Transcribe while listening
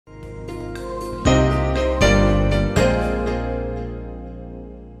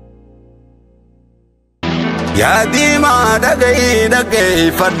yaa diimaa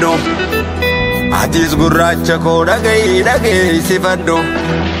dhageeffadhu atis gurraacha koo dhageessifadhu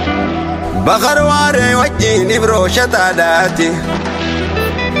bakar waaree wajjin ibroo shataadhaati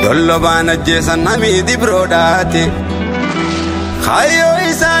dollobaan ajjeesan namii dibroodhaati kaayyoo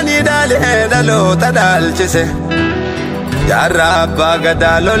isaanii dhaalee dhaloota dhaalchise jaarraa abbaa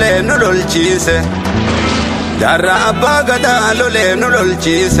gadaa lolee nu lolchiise jaarraa abbaa gadaa lolee nu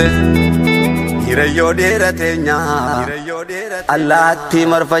lolchiise hirayyoo dheerateenya allaatti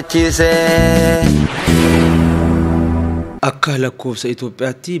marfachiise. Akka lakkoofsa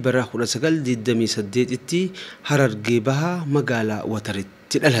Itoophiyaatti bara 1928tti Harargee Bahaa magaalaa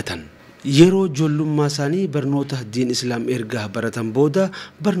Wataritti dhalatan. Yeroo ijoollummaa isaanii barnoota diin Islaam erga baratan booda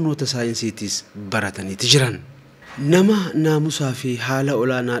barnoota saayinsiitis barataniiti jiran. Nama naamusaa fi haala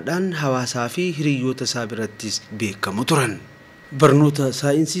olaanaadhaan hawaasaa fi hiriyoota isaa birattis beekamu turan. Barnoota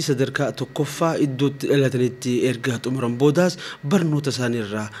saayinsii sadarkaa tokkoffaa iddootti dhalatanitti erga xumuran boodaas barnoota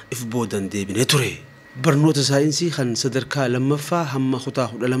isaaniirraa if boodan deebine ture. Barnoota saayinsii kan sadarkaa lammaffaa hamma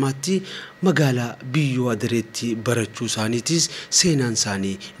kutaa 12tti magaalaa Biyyoo Adareetti barachuu isaaniitis seenaan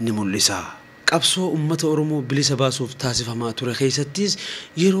isaanii ni mul'isa. Qabsoo uummata Oromoo bilisa baasuuf taasifamaa ture keessattis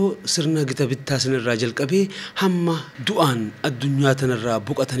yeroo sirna gita bittaa sanirraa jalqabee hamma du'aan addunyaa tanarraa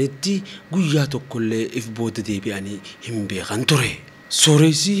boqotanitti guyyaa tokkollee if booda deebi'anii hin beekan ture.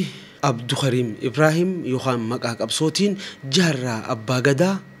 Sooreysi Abdukariim Ibraahim yookaan maqaa qabsootiin jaarraa abbaa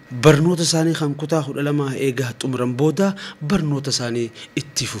gadaa barnoota isaanii kan kutaa 12 eega xumuran booda barnoota isaanii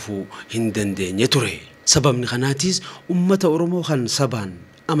itti fufuu hin dandeenye ture. Sababni kanaatis uummata Oromoo kan sabaan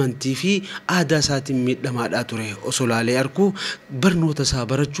amantii fi aadaa isaatiin miidhamaadhaa ture osoo laalee arku barnoota isaa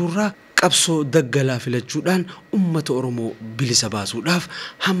barachuurraa qabsoo daggalaa filachuudhaan uummata Oromoo bilisa baasuudhaaf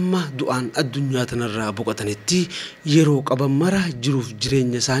hamma du'aan addunyaa tanarraa boqotanitti yeroo qaban mara jiruuf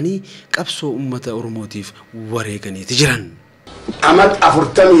jireenya isaanii qabsoo uummata Oromootiif wareeganiiti jiran. Amat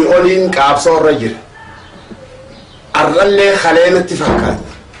 40 oliin qabsoo irra jira. Arrallee khaleematti fakkaata.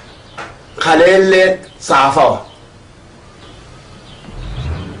 Khaleellee saafawa.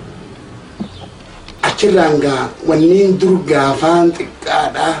 Achirranga wanniin dur gaafaan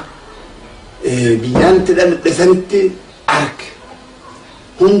xiqqaadha. Biyyaanitti dhaladhesanitti arge.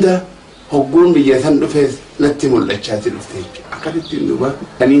 Hunda hogguun biyya san dhufees natti mul'achaati dhufte jechuudha. Akkasitti dhuba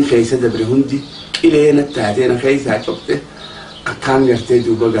kaniin keessa dabre hundi qilee natti taateen keessaa cobte. Akkaan gartee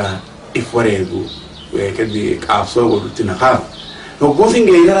duuba gaa if wareegu kadi qabsoo godhutti naqaaf. Hogguusin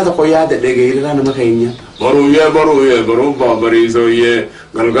geeyyiraa tokko yaadadhe geeyyiraa nama keenya. Baruu bariisooyyee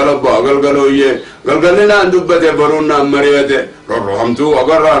galgalooyyee galgalli naan dubbate baruun naan mari'ate rorrohamtuu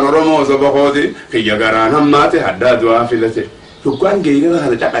agarraan Oromoo saba kooti kiyya garaan hammaate haddaa du'aa filate. Hoggaan geeyyiraa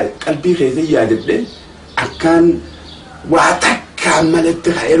kana dhaqa qalbii keessa yaadadhe akkaan waa takkaan malatti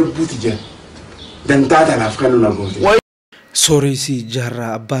ka'ee lubbuuti jira. Dantaa tanaaf kan nu nagoote.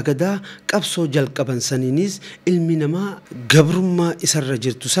 SooreysaJaarraa abbaa gadaa qabsoo jalqaban saniinis ilmi namaa gabrummaa isarra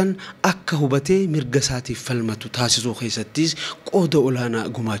jirtu san akka hubatee mirga isaatiif falmatu taasisuu keessattis qooda olaanaa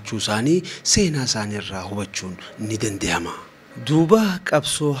gumaachuu isaanii seenaa isaaniirraa hubachuun ni danda'ama. Duuba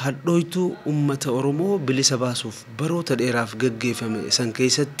qabsoo hadhooytuu uummata Oromoo bilisa baasuuf baroota dheeraaf gaggeeffame san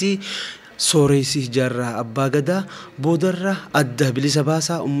keessatti SooreysaJaarraa abbaa gadaa boodarra adda bilisa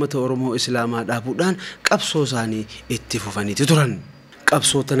baasaa uummata Oromoo Islaamaa dhaabuudhaan qabsoo isaanii itti fufaniiti turan.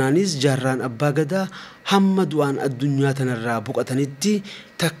 Qabsoo tanaanis jaarraan abbaa gadaa hamma du'aan addunyaa tanarraa boqotanitti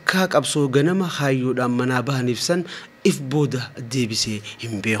takkaa qabsoo ganama haayyoodhaan manaa bahaniif san if booda deebisee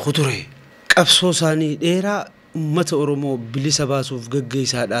hin beeku ture. Qabsoo isaanii dheeraa uummata Oromoo bilisa baasuuf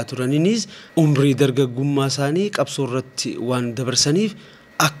gaggeessaadhaa turaniinis umrii dargaggummaa isaanii qabsoo irratti waan dabarsaniif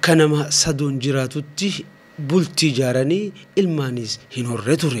akka nama sadoon jiraatutti bultii ijaaranii ilmaanis hin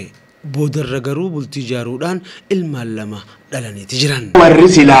horre ture. Boodarra garuu bultii ijaaruudhaan ilmaan lama dhalaniiti jiran. Warri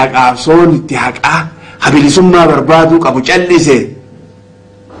silaa qabsoon itti haqaa habilisummaa barbaaduu qabu callise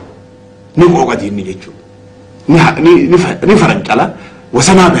ni qooqatiinni jechuudha. Ni farancala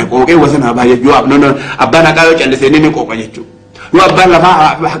wasanaa bahe qooqee wasanaa bahe yoo abbaan haqaa yoo callise ni qooqa jechuudha. Yoo abbaan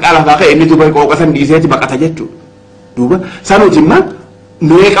lafaa haqaa lafaa ka'e inni duuba qooqatan dhiiseeti baqata jechuudha. Duuba sanuuti immoo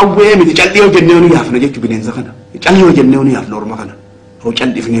mee qawwee miti callii hojjennee ni yaafna jechuudha bineensa kana. Callii hojjennee ni yaafna orma kana.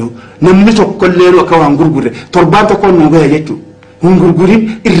 Hocan ifnee namni tokko illee akka waan gurgurre torbaan tokko nu gaya jechuudha. Hun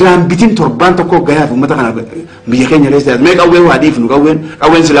gurgurin irraan bitin torbaan tokko gayaaf uummata kana biyya keenya keessa mee qawwee waa dhiifnu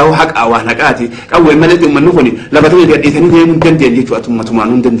qawween silaa haqaa waan haqaati qawween malee uummanni kun labatanii gadhiisanii deemuu hin dandeenye jechuudha atummatumaan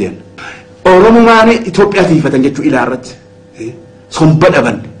hin dandeenye. Oromomaan Itoophiyaa tiifatan jechuudha ilaarratti somba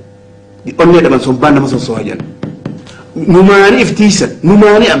dhaban onnee dhaban sombaan nama sossoha jedhan. Numaanii iftiisan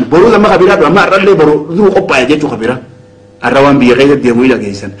numaanii amma boruu lama kabiraa amma arrallee boruu qophaa'e jechuudha kabiraa. الروان بيغيث الدموي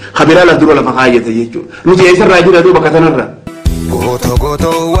لجيسن خبيرة لا درو لما خاية تيجو نجيسن راجل دوبا كتنرا Goto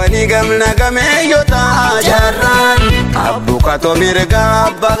goto wani gamna gameyota jarran Abbu kato mirga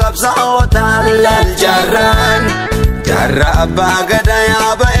abba gabsa otalal jarran Jarra abba gada ya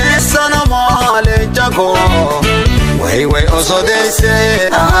ba esana male jago Way oso deise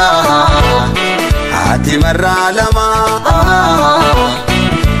Hati marra lama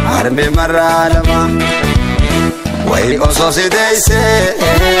Harbe marra lama Way oso si deise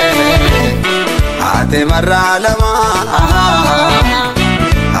Hati marra lama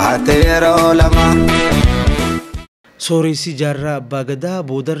Hati yero lama SooreysaJaarraa Abbaa Gadaa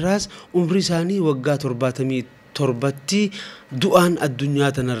boodarraas umrii isaanii waggaa 77tti du'aan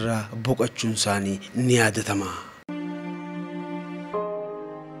addunyaa tanarraa boqachuun isaanii ni yaadatama.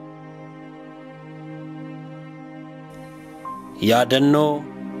 Yaadannoo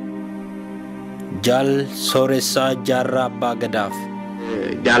Jaal SooreysaJaarraa Abbaa Gadaaf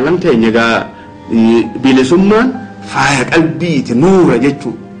jaallan teenya egaa bilisummaan faaya qalbiiti nuura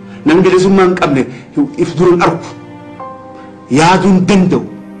jechuudha. Namni bilisummaan qabne if duruun argu yaaduun danda'u.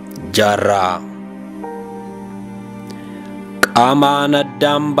 Jaarraa qaamaan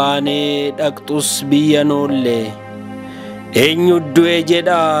addaan baanee dhaqxus biyya noollee eenyu du'e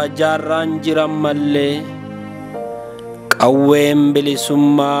jedha jaarraan jiran mallee qawween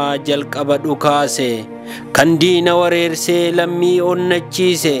bilisummaa jalqaba dhukaase kan diina wareersee lammii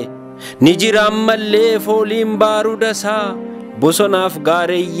onnachiise ni jiran mallee fooliin baaruuda isaa bosonaaf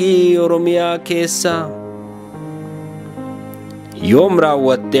gaareeyyii Oromiyaa keessa yoom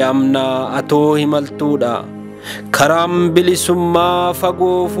raawwatte amnaa atoo himaltuudha karaan bilisummaa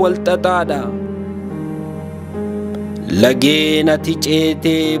fagoof walxaxaadha lageen ati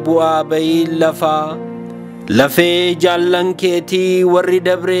ceetee bu'aa bayii lafaa lafee jaallan keetii warri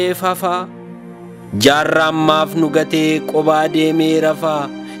dabreef hafaa jaarraan maaf nu gatee qobaa deemee rafaa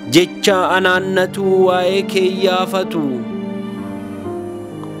jecha anaannatu waa'ee keeyyaafatu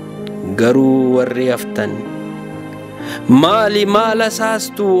garuu warri haftan maali maala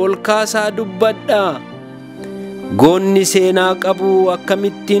saastu ol kaasaa dubbadha goonni seenaa qabu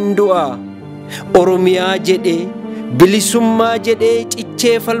akkamittiin du'a Oromiyaa jedhe bilisummaa jedhe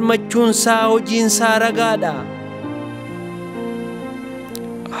cichee falmachuunsaa hojiinsaa ragaadha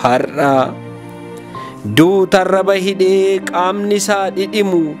har'a duutarra bahidhee qaamni isaa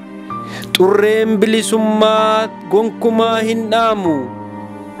dhidhimu xurreen bilisummaa gonkumaa hin dhaamu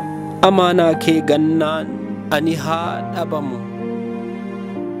amaanaa kee gannaan ani haa dhabamu.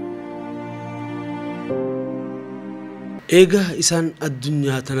 Eega isaan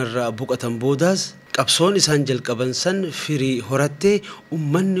addunyaa tanarraa boqatan boodaas qabsoon isaan jalqaban san firii horattee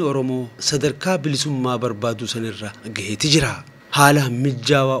ummanni Oromoo sadarkaa bilisummaa barbaadu sanirra gaheeti jira. Haala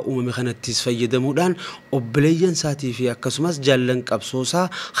mijaawaa uumame kanattis fayyadamuudhaan obboleeyyan isaatii fi akkasumas jaallan qabsoosaa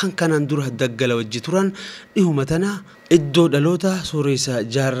kan kanaan dura daggala wajji turan dhihuma tana iddoo dhaloota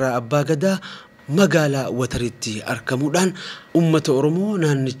SooreysaJaarraa Abbaa Gadaa magaalaa Wataritti argamuudhaan ummata Oromoo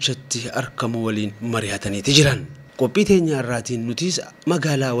naannichatti argamu waliin mari'ataniiti jiran. Qophii teenya irraatiin nutis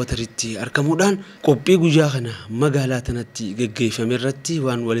magaalaa Wataritti argamuudhaan qophii guyyaa kana magaalaa tanatti geggeeffame irratti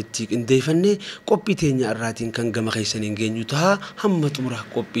waan walitti qindeeffannee qophii teenya irraatiin kan gama keessaniin geenyu ta'a hamma xumura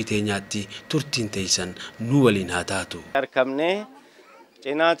qophii teenyaatti turtiin teessan nu waliin haa taatu. Arkamne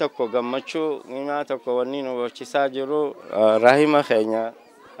cinaa tokko gammachuu cinaa tokko wanni nu gochisaa jiru rahima keenya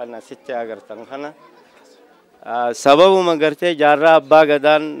kana sitti agartan kana sababuma gartee Jaarraa Abbaa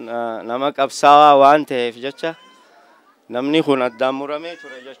Gadaan nama qabsaawaa waan ta'eef jecha namni kun addaan muramee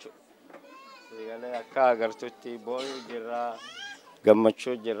ture jechuudha. Akka agartutti booyu jirra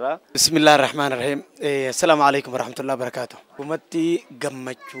gammachuu jirra. Bismillahirrahmanirrahim. Assalamu alaikum warahmatullahi wabarakatuh. Dhugumatti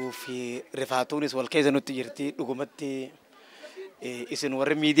gammachuu fi rifaatuunis wal keessa nutti jirti. Dhugumatti isin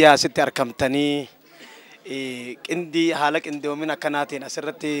warri miidiyaa asitti argamtanii qindii haala qindoomina akkanaatiin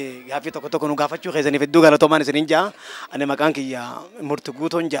asirratti gaaffii tokko tokko nu gaafachuu keessaniif hedduu galatoomaan isiniin jaa. Ani maqaan kiyya Murtii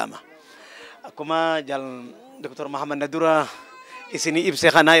Guutoon jaama. Akkuma jaal Dr. Muhammad Nadura isini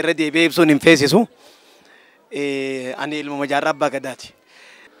ibse kana irra deebi'ee ibsuun hin feesisu. Ani ilma Jaarraa Abbaa Gadaati.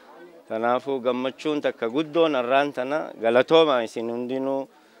 Kanaafuu gammachuun takka guddoon arraan tana galatooma isin hundinuu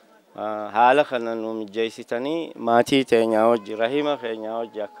haala kana nu mijeessitanii maatii teenya wajji rahima keenya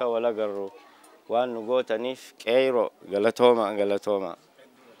wajji akka wal agarru waan nu gootaniif qeeroo galatooma.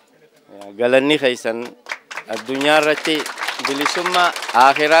 Galanni keessan addunyaa irratti bilisummaa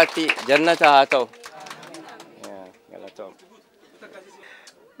akhiraatti jannata haa ta'u.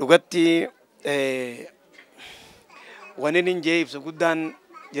 Dhugatti wani ninjee ibsu guddaan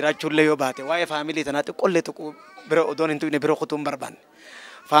jiraachuullee yoo baate waa'ee faamilii tanaa xiqqollee tokko bira odoon hin tuqne bira kutuun barbaanne.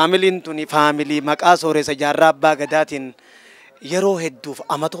 faamiliin tuni faamilii maqaa sooressa jaarraa abbaa gadaatiin yeroo hedduuf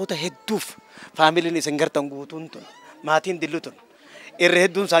amatoota hedduuf faamiliin isin gartan guutuun tun maatiin dillutun irra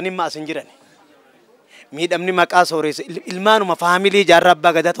hedduun isaanii ma asin jiran miidhamni maqaa sooressa ilmaanuma faamilii jaarraa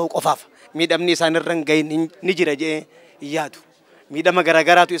abbaa gadaa ta'uu qofaaf miidhamni isaanirra gahin ni jira jee yaadu miidhama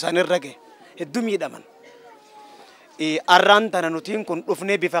garagaraatu isaanirra gahe hedduu miidhaman arraan tana nutiin kun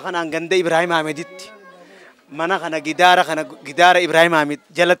dhufnee bifa kanaan ganda Ibrahim Ahmeditti mana kana gidaara Ibrahim Ahmed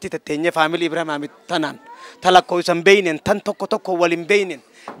jalatti tatteenye faamilii Ibrahim Ahmed tanaan talakkoo isan beeynen tan tokko walin beeynen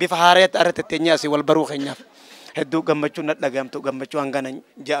bifa haaraatti arra tatteenye asii wal baruu keenyaaf hedduu gammachuu na dhagaamtu gammachuu hangana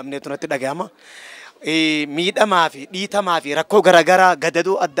jaamneetu natti dhagaama miidhamaa fi dhiitamaa fi rakkoo garagaraa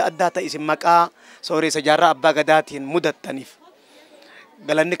gadadoo adda addaa ta'e isin maqaa sooressa jaarraa abbaa gadaatiin mudattaniif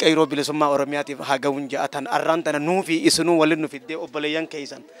galanni qayroo bilisummaa oromiyaatiif haa ga'uun ja'atan arraan tana nuufi isinuu waliin nu fiddee obboleeyyan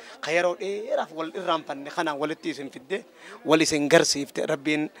keessan yeroo dheeraaf wal irraanfanne kanaan walitti isin fiddee wal isin garsiifte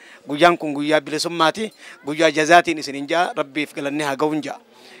rabbiin guyyaan kun guyyaa bilisummaati guyyaa jazaatiin isin ja'a rabbiif galanni haa ga'uun ja'a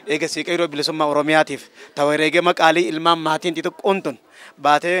eegasii qayroo bilisummaa oromiyaatiif tawareegee maqaalii ilmaan maatiin xixiqqoon tun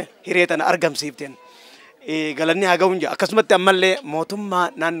baatee hiree tana argamsiifteen galanni haa ga'uun ja'a akkasumatti ammallee mootummaa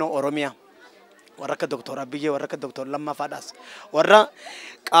naannoo oromiyaa warra akka Dr. Abbiyee warra akka Dr. Lammaa Fadhaas warra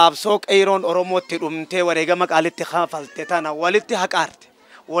qaabsoo qayroon Oromootti dhumtee wareegama qaalitti hafaltee tana walitti haqaarte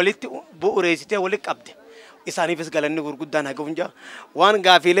walitti bu'uureessitee walitti qabde isaaniifis galanni gurguddaan haa ga'uun ja'a waan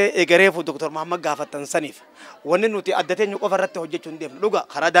gaafilee egereefu Dr. Muhammad gaafatan saniif wanni nuti adda teenya qofa irratti hojjechuu hin deemnu dhuga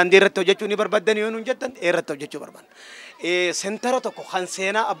karaa daandii irratti hojjechuu ni barbaadan yoo nuun jettan irratti hojjechuu barbaanna sentara tokko kan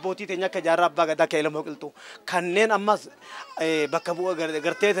seenaa abbootii teenya akka jaarraa abbaa gadaa ka'ee lamoo qilxuu kanneen ammas bakka bu'a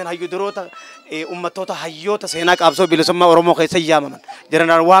garteetan hayyuduroota ummattoota hayyoota seenaa qaabsoo bilisummaa Oromoo keessa yaamaman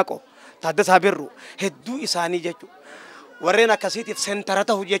Jeneraal Waaqoo Taaddasaa Birruu hedduu isaanii jechuudha warreen akkasiitiif sentara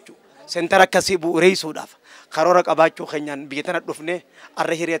ta'u jechuudha sentara akkasii bu'uureessuudhaaf karoora qabaachuu keenyaan biyya tana dhufnee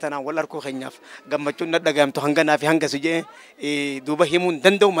arra hiree tanaan wal arkuu keenyaaf gammachuun na dhagaamtu hanganaa fi hangasi jee duuba himuu hin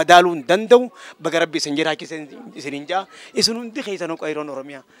danda'u madaaluu hin danda'u baga rabbi isin jiraachise isiniin jaa isin hundi keessanuu qayroon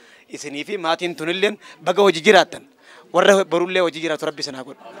Oromiyaa isinii fi maatiin tunilleen baga hojii jiraattan warra barullee hojii jiraatu rabbi isin haa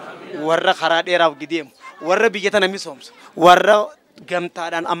godhu warra karaa dheeraaf gideemu warra biyya tana misoomsu warra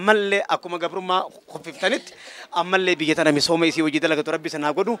gamtaadhaan ammallee akkuma gabrummaa koffiftanitti ammallee biyya tana misooma isii hojii dalagatu rabbi isin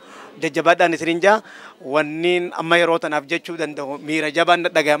haa godhu jajjabaadhaan isiniin jaa wanniin amma yeroo tanaaf jechuu danda'u miira jabaan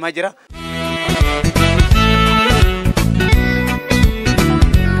dhagahamaa jira.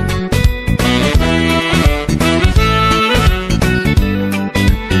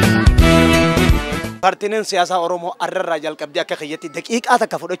 Paartiin siyaasaa Oromoo arrarraa jalqabdee akka kiyyatti daqiiqaa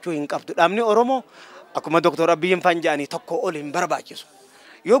takka fudhachuu hin qabdu dhaabni Oromoo akkuma Dr. Abiyyiin faan jedhanii tokko ol hin barbaachisu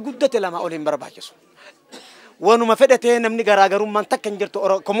yoo guddate lama ol hin barbaachisu wanuma fedhatee namni garaagarummaan takka hin jirtu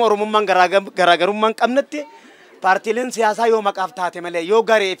akkuma Oromummaan garaagarummaan qabnatti paartiileen siyaasaa yoo maqaaf taate malee yoo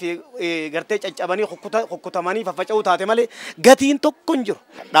garee fi gartee caccabanii hokkutamanii faffaca'uu taate malee gatiin tokko hin jiru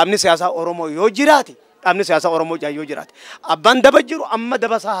dhaabni siyaasaa Oromoo yoo jiraate dhaabni siyaasaa Oromoo yoo jiraate abbaan daba jiru amma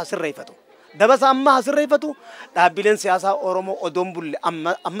dabasaa hasirreeffatu dabasa amma hasirreeffatu dhaabbileen siyaasaa Oromoo odoon bulle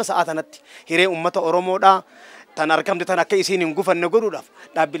amma sa'aatanatti hiree ummata Oromoodhaa tan argamte tan akka isiin hin gufanne godhuudhaaf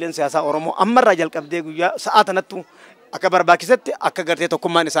dhaabbileen siyaasaa Oromoo ammarraa jalqabdee guyyaa sa'aatanattu akka barbaachisetti akka gartee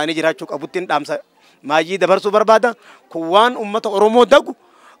tokkummaan isaanii jiraachuu qabuttiin dhaamsa maayii dabarsuu barbaada kun waan ummata Oromoo dagu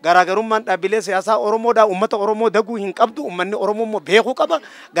garaagarummaan dhaabbilee siyaasaa Oromoodhaa ummata Oromoo daguu hin qabdu ummanni Oromoo immoo beekuu qaba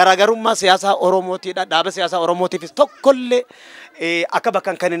garaagarummaa siyaasaa Oromootiidha dhaaba siyaasaa Oromootiifis tokkollee akka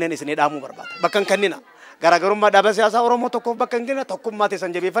bakkan kanneen isinii dhaamuu barbaada bakkan kannina garaagarummaa dhaaba siyaasaa Oromoo tokkoof bakkan kannina tokkummaa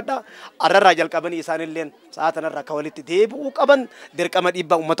teessan jabeeffadha arrarraa jalqabanii isaanilleen sa'aatanarraa akka walitti deebi'uu qaban dirqama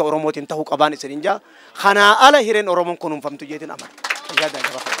dhiibbaa ummata Oromootiin ta'uu qabaan isiniin jaa kanaa ala hireen Oromoon kunuunfamtu jeetiin amana.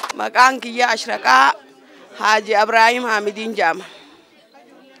 Maqaan kiyya Ashraqaa Haaji Ibrahim Hamidiin jaama.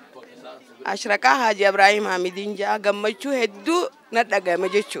 Ashraqaa Haaji Ibrahim Hamidiin jaa gammachuu hedduu na dhagahame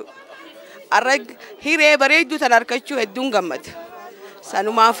jechuudha. Arra hiree bareedduu tan harkachuu hedduun gammada.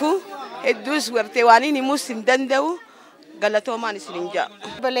 Sanumaafuu hedduus gartee waan inni himuus hin danda'u galatoomaan isiniin jaa.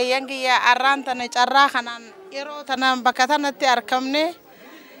 Obboleeyyan kiyya arraan tana carraa kanaan yeroo tanaan bakka tanatti argamne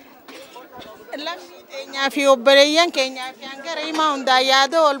lammii keenyaa fi obboleeyyan keenyaa fi hangara himaa hundaan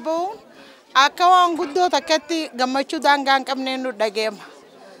yaada ol ba'uun akka waan guddoo takkatti gammachuu daangaa hin qabneen nu dhageema.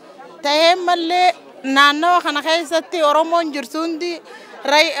 Ta'ee mallee naannawa kana keessatti Oromoon jirtu hundi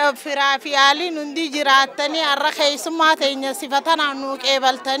firaa fi haaliin hundi jiraattanii har'a keessummaa teenya sifatanaan nuu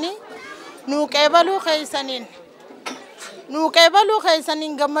qeebaluu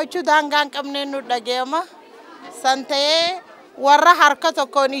keessaniin gammachuu daangaa hin qabneen nu dhageema. San ta'ee warra harka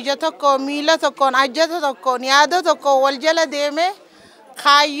tokkoon ija tokkoon miila tokkoon ajjata tokkoon yaada tokkoon wal jala deeme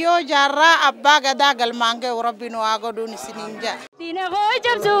kaayyoo jaarraa abbaa gadaa galmaan ga'u rabbiin waa godhuun isiniin jaa. Tina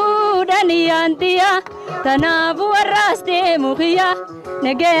hojjabsuudhaan yaantiya tanaafu warraas deemu kiyya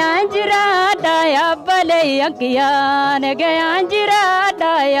nagayaan jiraadha yaabbalee yakkiya nagayaan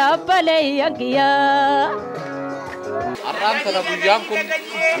jiraadha yaabbalee yakkiya. Arraan kana guyyaan kun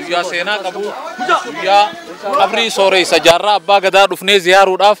guyyaa seenaa qabu guyyaa qabrii SooreysaJaarraa Abbaa Gadaa dhufnee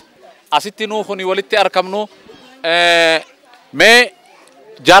ziyaaruudhaaf asitti nuu kuni walitti argamnu mee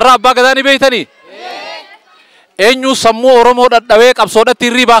Jaarraa Abbaa Gadaa ni beeytanii? Eenyu sammuu Oromoo dhadhawee qabsoodhatti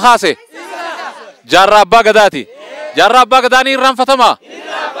hirriibaa kaase? Jaarraa Abbaa Gadaati. Jaarraa Abbaa Gadaa ni irraanfatama?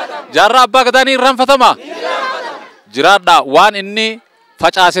 Jaarraa Abbaa Gadaa ni irraanfatama? Jiraadha waan inni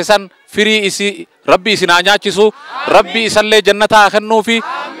facaase san firii isi Rabbi isin haa nyaachisu Rabbi isallee jannataa kennuuf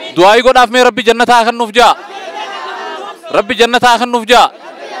du'aayi godhaaf mee Rabbi jannataa kennuuf jaa Rabbi jannataa kennuuf jaa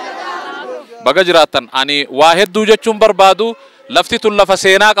baga jiraattan ani waa hedduu jechuun barbaadu lafti tun lafa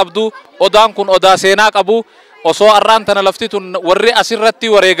seenaa qabdu odaan kun odaa seenaa qabu osoo arraan tana lafti tun warri asirratti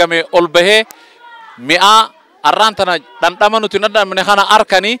wareegame ol bahee mi'aa arraan tana dhandhama nuti nadhamne kana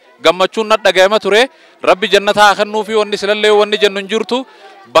arkanii gammachuun nadhagayama ture Rabbi jannataa kennuuf wanni silallee wanni jennu hin jirtu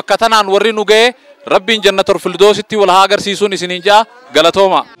bakka tanaan warri nu ga'e Rabbiin jannatul firdoositti wal haa agarsiisuun isiniin jaa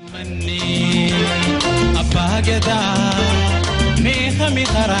galatooma. Abbaa Gadaa meeqa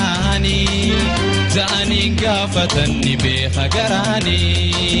miqaraani za'anii gaafatanni beeka garaani.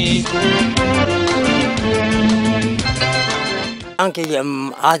 Anki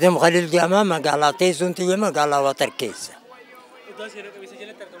Adam Khalil Jama magaalaa teessuun tiyya magaalaa Watar keessa.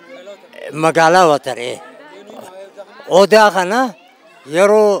 Magaalaa Watar odaa kana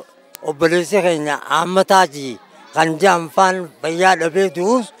yeroo obboleessi keenya ammataaji kan jaanfaan fayyaa dhabee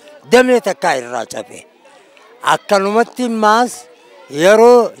du'us damee takkaa irraa cabe. Akkanumatti maas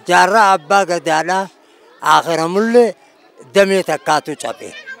yeroo jaarraa Abbaa Gadaadhaa akhiramullee damee takkaatu cabe.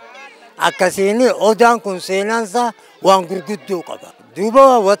 Akkasiin odaan kun seenaansa waan gurguddoo qaba.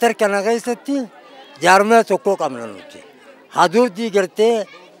 Duuba Watar kana keessatti jaarmaa tokko qabna nuti. Haduuddii gartee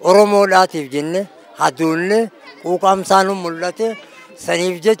Oromoodhaatiif jenne haduunne quuqamsaanu mul'ate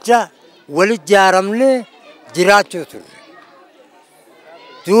saniif jecha walit jaaramne jiraachuu turre.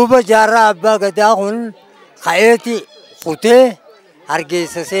 Duuba jaarraa Abbaa Gadaa kun ka'eeti qutee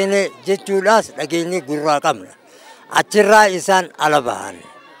hargeessa seenee jechuudhaas dhageenye gurraa qabna. Achirraa isaan ala bahan.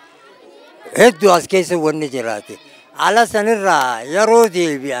 Hedduu as keessa wanni jiraate. Ala sanirraa yeroo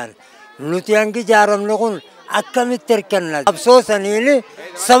deebi'an nuti hangi jaaramne kun akkamitti hirkanna. Qabsoo saniin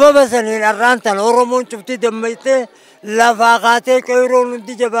sababa saniin arraan tan Oromoon cufti dammaytee lafaa kaatee qoyiroo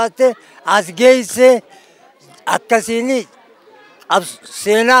nuti jabaattee as geesse akkasiin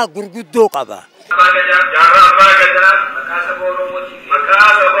seenaa gurguddoo qaba. Jaarraa Abbaa Gadaa maqaa saba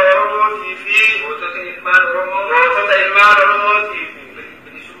Oromootii fi gootota ilmaan Oromootii fi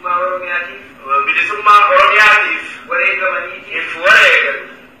bilisummaa Oromiyaatiif wareegamaniitiif wareegan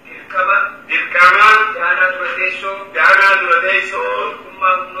dirqamaan jaanaa dura teessoo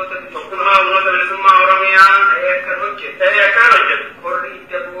tokkummaa humnoota bilisummaa Oromiyaa ta'ee akkaan hojjetu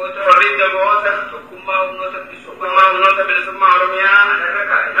korri daboota tokkummaa humnoota bilisummaa Oromiyaa narra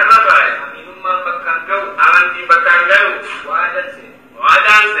kaa'e aminummaan bakkaan ga'u amantii bakkaan ga'u waadaanse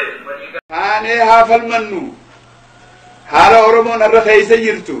taanee haa falmannu haala Oromoon irra keessa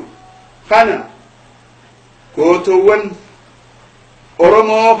jirtu kana gootuuwwan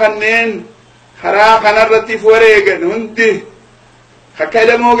Oromoo kanneen karaa kanarratti wareegan hundi akka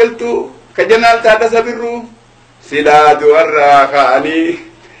ilmoo galtuu akka Jeneraal Taaddasaa Birruu silaa du'arraa ka'anii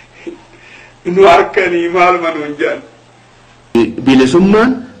nu harkanii maal manuun jedhan.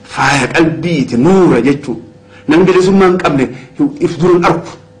 Bilisummaan faaya qalbiiti nuura jechuu namni bilisummaan qabne if duruun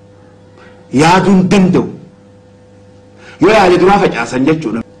arku yaaduu hin danda'u yoo yaade duraa facaasan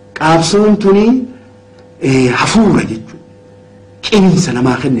jechuudha. Qaabsoon tuni hafuura jechuudha. Qinsa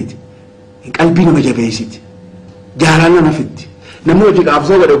namaa kenniti qalbii nama jabeessiti jaalala nama fitti namni hojii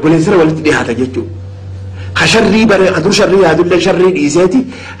qaabsoo godhe obboleessira walitti dhiyaata jechuudha. Kasharrii bare adur sharrii yaadullee sharrii dhiiseeti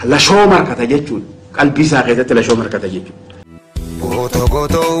lashoo markata jechuudha. Qalbii isaa keessatti lashoo markata jechuudha.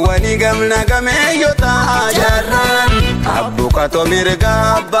 Gootoo wani gamna gameeyyota jaarraan abbuqatoo mirga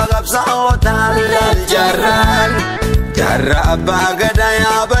abbaa qabsaa'otaan jaarraan jaarraa Abbaa Gadaa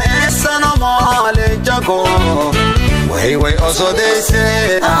yaaba eessa nomoolee jagoo. Way osoo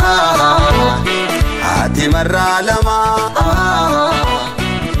deessee haati marraa lama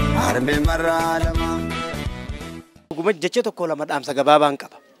harmee marraa lama. Dhuguma jecha tokko lama dhaamsa gabaabaan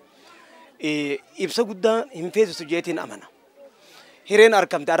qaba. Ibsa guddaa hin feesisu jeetiin amana. Hireen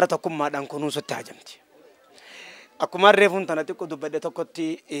argamte arra tokkummaadhaan kunuunsutti hajamti. Akkuma reefuun tana xiqqoo dubbadhe tokkotti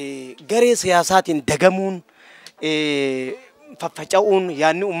garee siyaasaatiin dagamuun faffaca'uun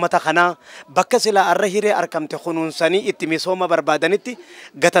yaanni ummata kanaa bakka silaa arra hiree argamte kunuunsanii itti misooma barbaadanitti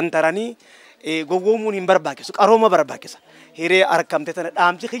gatantaranii gowwoomuun hin barbaachisu qarooma barbaachisa hiree argamte tana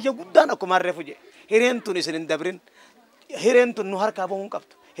dhaamsi kiyya guddaan akkuma reefu je hireen tun isin hin dabrin hireen tun nu harkaa bahuu hin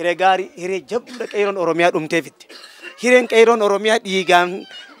qabdu hiree gaarii hiree jabduu qeeroon oromiyaa dhumtee fitti hireen qeeroon oromiyaa dhiigaan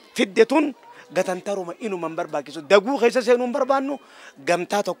fidde tun gatantaruma inuman barbaachisu daguu keessa seenuu hin barbaannu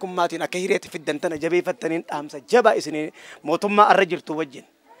gamtaa tokkummaatiin akka hireetti fiddan tana jabeeffattaniin dhaamsa jabaa isin mootummaa arra jirtu wajjin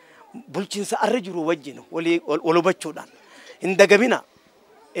bulchiinsa arra jiru wajjin wal hubachuudhaan hin dagamina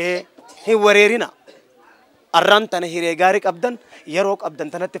hin wareerina arraan tana hiree gaarii qabdan yeroo qabdan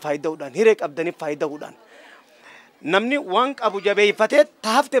tanatti faayida'uudhaan hiree qabdaniif faayida'uudhaan namni waan qabu jabeeffatee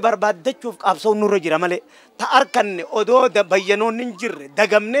taafte barbaaddachuuf qabsoo nurra jira malee ta arkanne odoo bayyanoonni hin jirre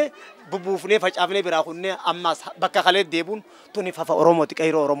dagamne bubuufnee facaafnee biraa kunnee ammaas bakka kalee deebuun tuni fafa Oromooti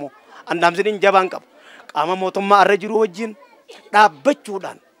qeeroo Oromoo andaamsiniin jabaan qabu qaama mootummaa arra jiru wajjin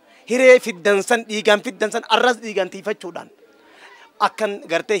dhaabbachuudhaan hiree fiddansan dhiigaan fiddansan arras dhiigaan tiifachuudhaan akkan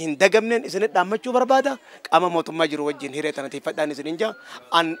gartee hin dagamneen isinit dhaammachuu barbaada qaama mootummaa jiru wajjin hiree tana tiifadhaan isinin jaa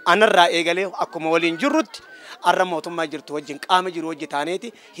anarraa eegalee akkuma waliin jirrutti arra mootummaa jirtu wajjin qaama jiru wajji taaneeti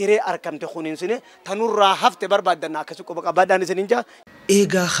hiree argamte kuniinsine tanurraa hafte barbaaddanna akkasii qoba qabaadhaan isinin jaa.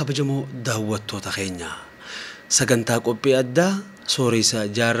 Eegaa kabajamoo daawwattoota keenya sagantaa qophii addaa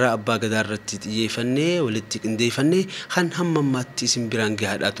SooreysaJaarraa Abbaa Gadaa irratti xiyyeeffannee walitti qindeeffannee kan hamma ammaatti isin biraan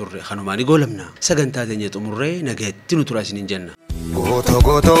gahaadhaa turre kanumaan goolabna sagantaa teenya xumurree nagaatti nu turaa isinin jenna.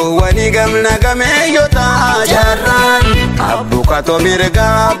 Goto wani gamna gameeyyoota jaarraan abbukato mirga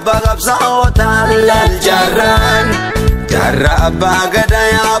abbaa qabsaa'oota lal jaarraan jaarraa Abbaa Gadaa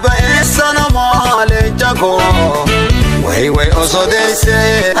yaaba eessa namaa leenca koo way osoo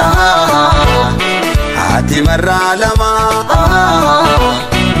deessee haati marraa lama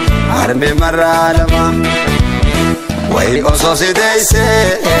harme marraa lama way osoo si deessee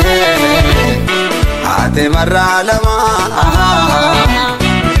haati marraa lama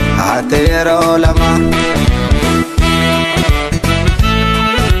haati yeroo lama.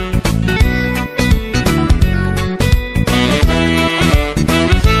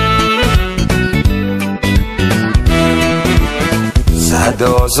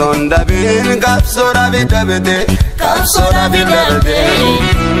 Sadooson dabin kapsora bidabde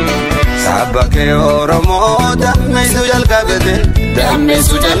sabake Oromoo dammeesu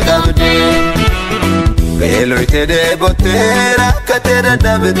jalqabde beeloyte deebotte rakkate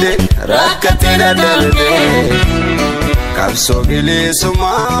dadhabde kapsoo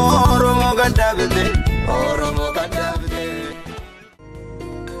bilisummaa Oromoo gaddabde.